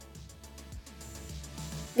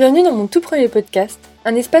Bienvenue dans mon tout premier podcast,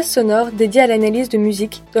 un espace sonore dédié à l'analyse de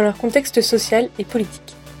musique dans leur contexte social et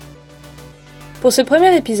politique. Pour ce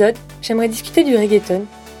premier épisode, j'aimerais discuter du reggaeton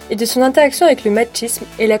et de son interaction avec le machisme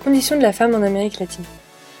et la condition de la femme en Amérique latine.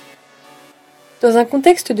 Dans un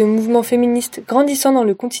contexte de mouvements féministes grandissant dans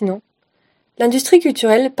le continent, l'industrie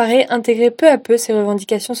culturelle paraît intégrer peu à peu ces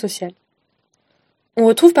revendications sociales. On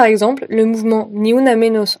retrouve par exemple le mouvement Ni Una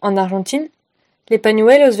Menos en Argentine, les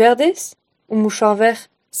pañuelos verdes, ou mouchoirs verts,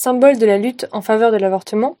 symbole de la lutte en faveur de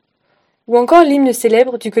l'avortement, ou encore l'hymne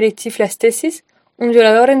célèbre du collectif Las Tesis, Un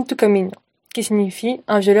violador en tu camino, qui signifie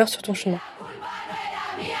un violeur sur ton chemin.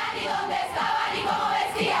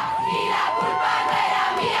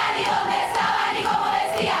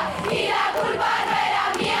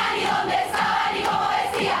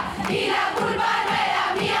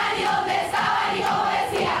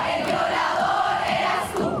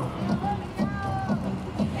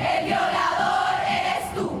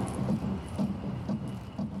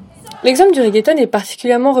 L'exemple du reggaeton est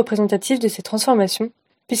particulièrement représentatif de ces transformations,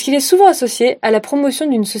 puisqu'il est souvent associé à la promotion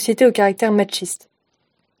d'une société au caractère machiste.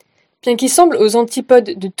 Bien qu'il semble aux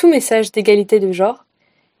antipodes de tout message d'égalité de genre,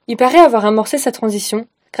 il paraît avoir amorcé sa transition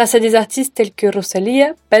grâce à des artistes tels que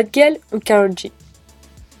Rosalía, Bad Gyal ou Karol G.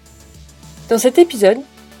 Dans cet épisode,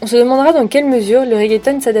 on se demandera dans quelle mesure le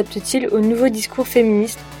reggaeton s'adapte-t-il au nouveau discours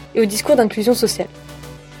féministe et au discours d'inclusion sociale.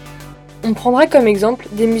 On prendra comme exemple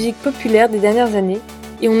des musiques populaires des dernières années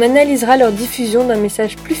et on analysera leur diffusion d'un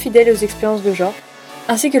message plus fidèle aux expériences de genre,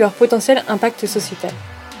 ainsi que leur potentiel impact sociétal.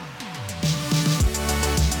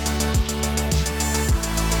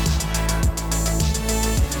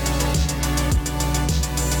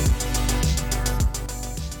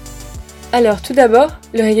 Alors, tout d'abord,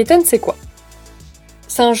 le reggaeton, c'est quoi ?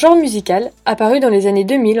 C'est un genre musical apparu dans les années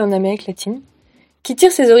 2000 en Amérique latine, qui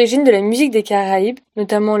tire ses origines de la musique des Caraïbes,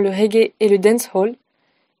 notamment le reggae et le dancehall,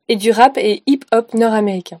 et du rap et hip-hop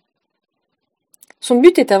nord-américain. Son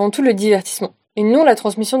but est avant tout le divertissement, et non la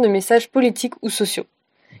transmission de messages politiques ou sociaux.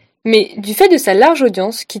 Mais du fait de sa large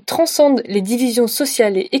audience qui transcende les divisions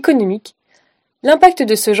sociales et économiques, l'impact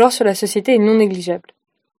de ce genre sur la société est non négligeable.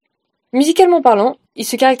 Musicalement parlant, il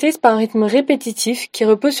se caractérise par un rythme répétitif qui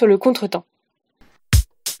repose sur le contretemps.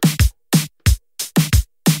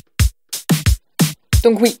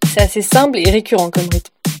 Donc oui, c'est assez simple et récurrent comme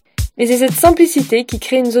rythme. Mais c'est cette simplicité qui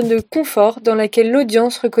crée une zone de confort dans laquelle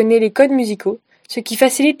l'audience reconnaît les codes musicaux, ce qui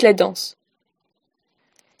facilite la danse.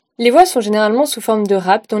 Les voix sont généralement sous forme de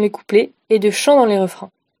rap dans les couplets et de chant dans les refrains.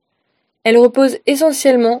 Elles reposent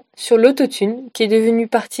essentiellement sur l'autotune, qui est devenue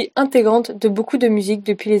partie intégrante de beaucoup de musiques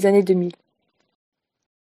depuis les années 2000.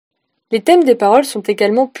 Les thèmes des paroles sont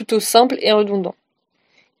également plutôt simples et redondants.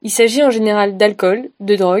 Il s'agit en général d'alcool,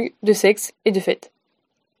 de drogue, de sexe et de fêtes.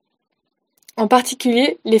 En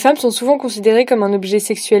particulier, les femmes sont souvent considérées comme un objet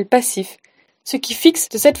sexuel passif, ce qui fixe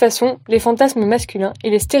de cette façon les fantasmes masculins et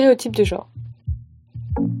les stéréotypes de genre.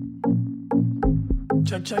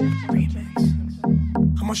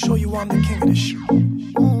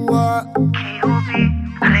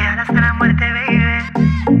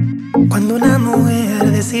 Cuando una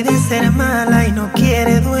mujer decide ser mala y no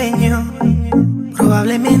quiere dueño,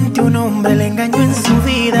 probablemente un hombre le engañó en su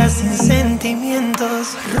vida sin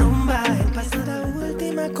sentimientos. Rumba, pasa la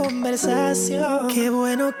última conversación. Qué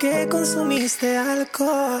bueno que consumiste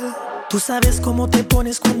alcohol. Tú sabes cómo te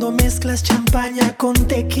pones cuando mezclas champaña con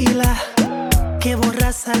tequila. Que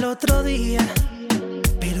borras al otro día,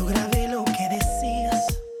 pero grabé lo que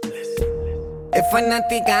decías. Es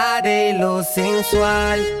fanática de lo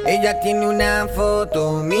sensual. Ella tiene una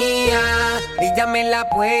foto mía y ya me la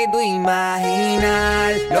puedo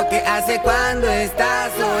imaginar. Lo que hace cuando está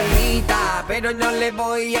solita, pero no le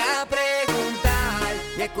voy a preguntar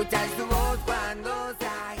y escuchar su voz cuando se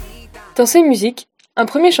agita. Dans ces musiques, un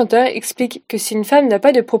premier chanteur explique que si une femme n'a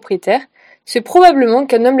pas de propriétaire, c'est probablement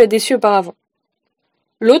qu'un homme l'a déçue auparavant.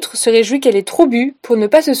 L'autre se réjouit qu'elle ait trop bu pour ne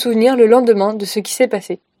pas se souvenir le lendemain de ce qui s'est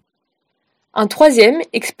passé. Un troisième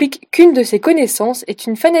explique qu'une de ses connaissances est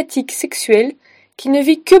une fanatique sexuelle qui ne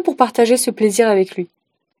vit que pour partager ce plaisir avec lui.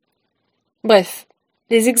 Bref,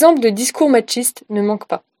 les exemples de discours machistes ne manquent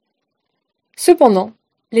pas. Cependant,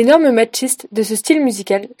 les normes machistes de ce style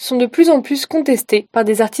musical sont de plus en plus contestées par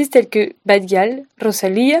des artistes tels que Bad Gyal,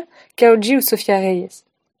 Rosalía, Karol G ou Sofía Reyes.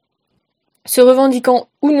 Se revendiquant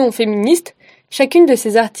ou non féministes, chacune de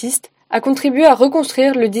ces artistes a contribué à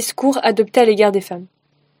reconstruire le discours adopté à l'égard des femmes.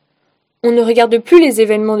 On ne regarde plus les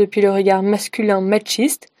événements depuis le regard masculin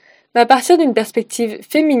machiste, mais à partir d'une perspective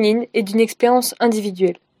féminine et d'une expérience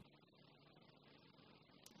individuelle.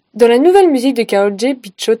 Dans la nouvelle musique de Karol G,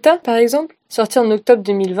 Bichota par exemple, sortie en octobre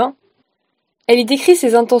 2020, Elle y décrit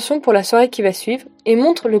ses intentions pour la soirée qui va suivre et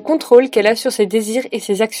montre le contrôle qu'elle a sur ses désirs et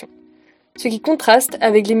ses actions, ce qui contraste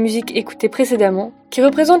avec les musiques écoutées précédemment qui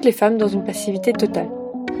représentent les femmes dans une passivité totale.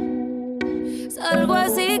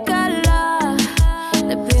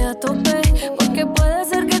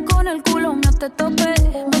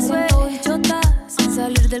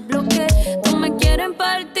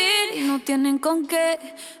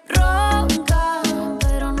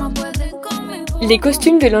 Les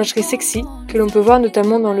costumes de lingerie sexy, que l'on peut voir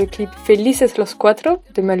notamment dans le clip Felices los Cuatro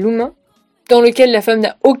de Maluma, dans lequel la femme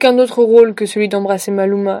n'a aucun autre rôle que celui d'embrasser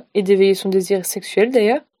Maluma et d'éveiller son désir sexuel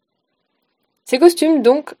d'ailleurs. Ces costumes,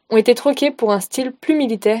 donc, ont été troqués pour un style plus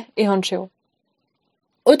militaire et ranchero.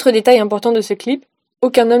 Autre détail important de ce clip,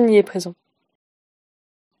 aucun homme n'y est présent.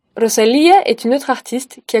 Rosalía est une autre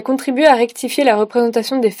artiste qui a contribué à rectifier la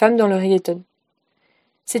représentation des femmes dans le reggaeton.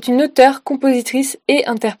 C'est une auteure, compositrice et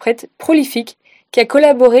interprète prolifique qui a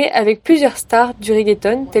collaboré avec plusieurs stars du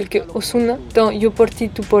reggaeton tels que Ozuna dans Yo por ti,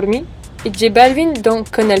 tú por mí et J Balvin dans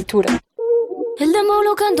Con Altura. El demo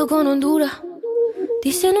lo canto con Honduras.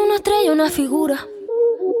 Dicen una estrella, una figura.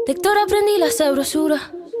 De Héctor aprendí la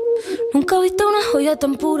sabrosura. Nunca he visto una joya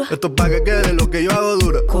tan pura. Esto es pa' que quede lo que yo hago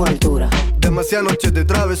dura. Con altura. Demasiadas noches de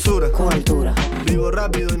travesura. Con altura. Vivo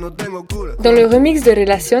rápido y no tengo cura. Dans le remix de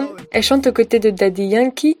Relation, elle chante aux côtés de Daddy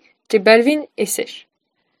Yankee, J Balvin et Sech.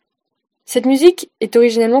 Cette musique est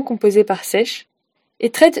originellement composée par Sech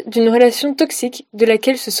et traite d'une relation toxique de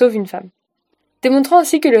laquelle se sauve une femme, démontrant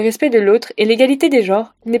ainsi que le respect de l'autre et l'égalité des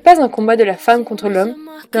genres n'est pas un combat de la femme contre l'homme,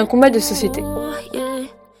 mais un combat de société.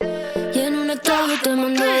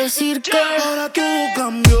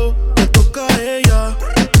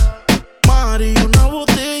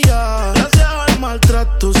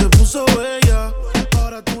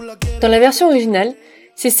 Dans la version originale,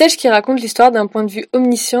 c'est Sech qui raconte l'histoire d'un point de vue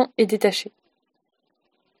omniscient et détaché.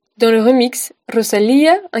 Dans le remix,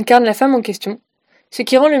 Rosalía incarne la femme en question, ce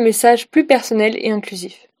qui rend le message plus personnel et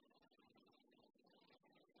inclusif.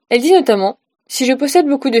 Elle dit notamment « Si je possède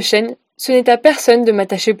beaucoup de chaînes, ce n'est à personne de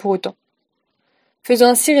m'attacher pour autant », faisant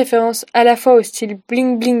ainsi référence à la fois au style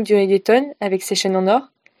bling-bling du reggaeton avec ses chaînes en or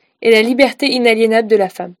et la liberté inaliénable de la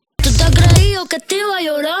femme.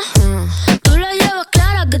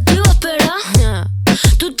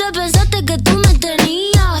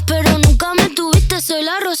 Soy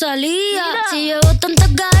la Rosalía. Si llevo tantas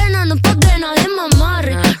cadenas, no pa' que nadie me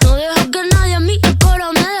amarre. No dejo que nadie a mi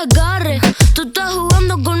cora me desgarre. Tú estás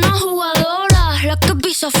jugando con una jugadora, la que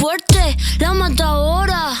pisa fuerte, la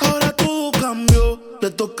matadora. Ahora todo cambió,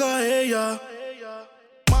 le toca a ella.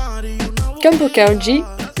 Comme pour Karol G,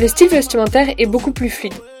 le style vestimentaire est beaucoup plus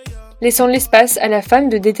fluide, laissant l'espace à la femme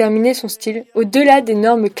de déterminer son style au-delà des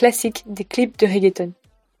normes classiques des clips de reggaeton.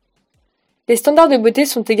 Les standards de beauté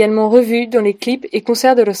sont également revus dans les clips et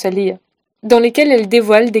concerts de Rosalía, dans lesquels elle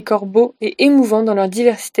dévoile des corps beaux et émouvants dans leur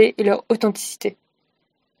diversité et leur authenticité.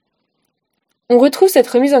 On retrouve cette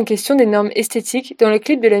remise en question des normes esthétiques dans le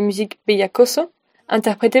clip de la musique Bellacoso,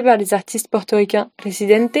 interprété par les artistes portoricains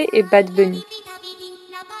Residente et Bad Bunny.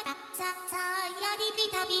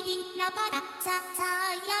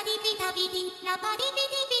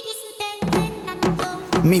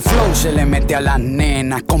 Mi flow se le mete a las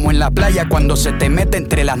nenas, como en la playa cuando se te mete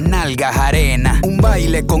entre las nalgas arena. Un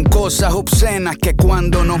baile con cosas obscenas que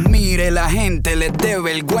cuando nos mire la gente les dé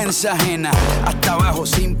vergüenza ajena. Hasta abajo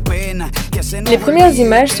sin pena. Les premières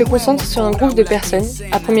images se concentrent sur un groupe de personnes,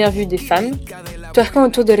 à première vue des femmes, twerkant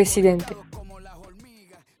autour de Residente.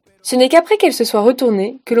 Ce n'est qu'après qu'elles se soient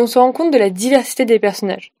retournées que l'on se rend compte de la diversité des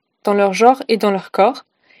personnages, dans leur genre et dans leur corps,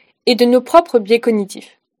 et de nos propres biais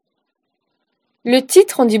cognitifs. Le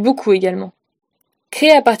titre en dit beaucoup également.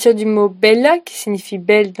 Créé à partir du mot bella, qui signifie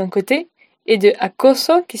belle d'un côté, et de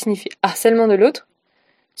acoso, qui signifie harcèlement de l'autre,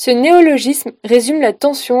 ce néologisme résume la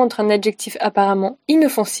tension entre un adjectif apparemment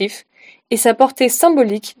inoffensif et sa portée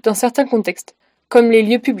symbolique dans certains contextes, comme les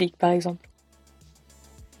lieux publics par exemple.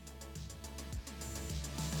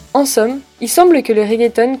 En somme, il semble que le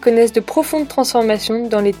reggaeton connaisse de profondes transformations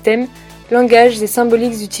dans les thèmes, langages et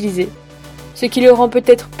symboliques utilisés, ce qui le rend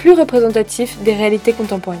peut-être plus représentatif des réalités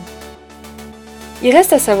contemporaines. Il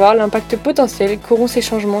reste à savoir l'impact potentiel qu'auront ces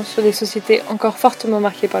changements sur des sociétés encore fortement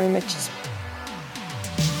marquées par le machisme.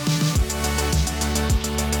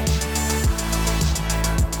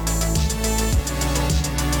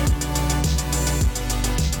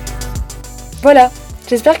 Voilà,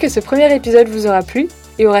 j'espère que ce premier épisode vous aura plu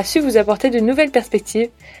et aura su vous apporter de nouvelles perspectives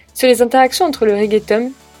sur les interactions entre le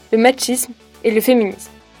reggaeton, le machisme et le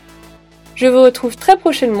féminisme. Je vous retrouve très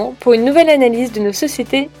prochainement pour une nouvelle analyse de nos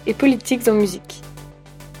sociétés et politiques en musique.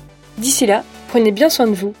 D'ici là, prenez bien soin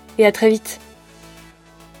de vous et à très vite.